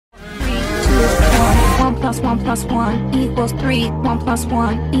plus 1 plus 1 equals 3. 1 plus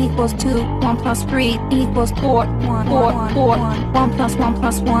 1 equals 2. 1 plus 3 equals 4. 1 plus 1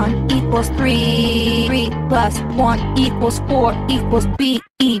 plus 1 equals 3. 3 plus 1 equals 4 equals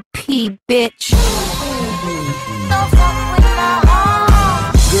BEP, bitch.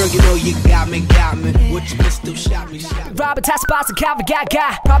 Girl, you know you got me. What you still shot me. Robert Ty spots and Calvin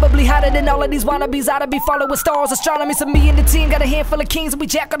got probably hotter than all of these wannabes. Ought to be following stars, astronomy. So me and the team got a handful of kings, and we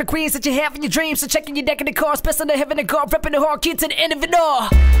jack on the queens that you have in your dreams. So checking your deck in the cards, best of the heaven and God, repping the hard kid to the end of it all.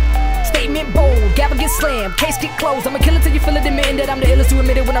 Statement bold, gavel get slammed, case get closed. I'ma kill it till you feel it, admitting that I'm the illest to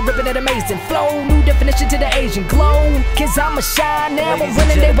admit it when I'm ripping it amazing. Flow, new definition to the Asian glow. Cause I'ma shine now, I'm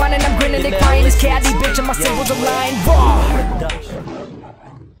winning, they whining, I'm grinning, they crying. This caddy bitch and my symbols are lying raw.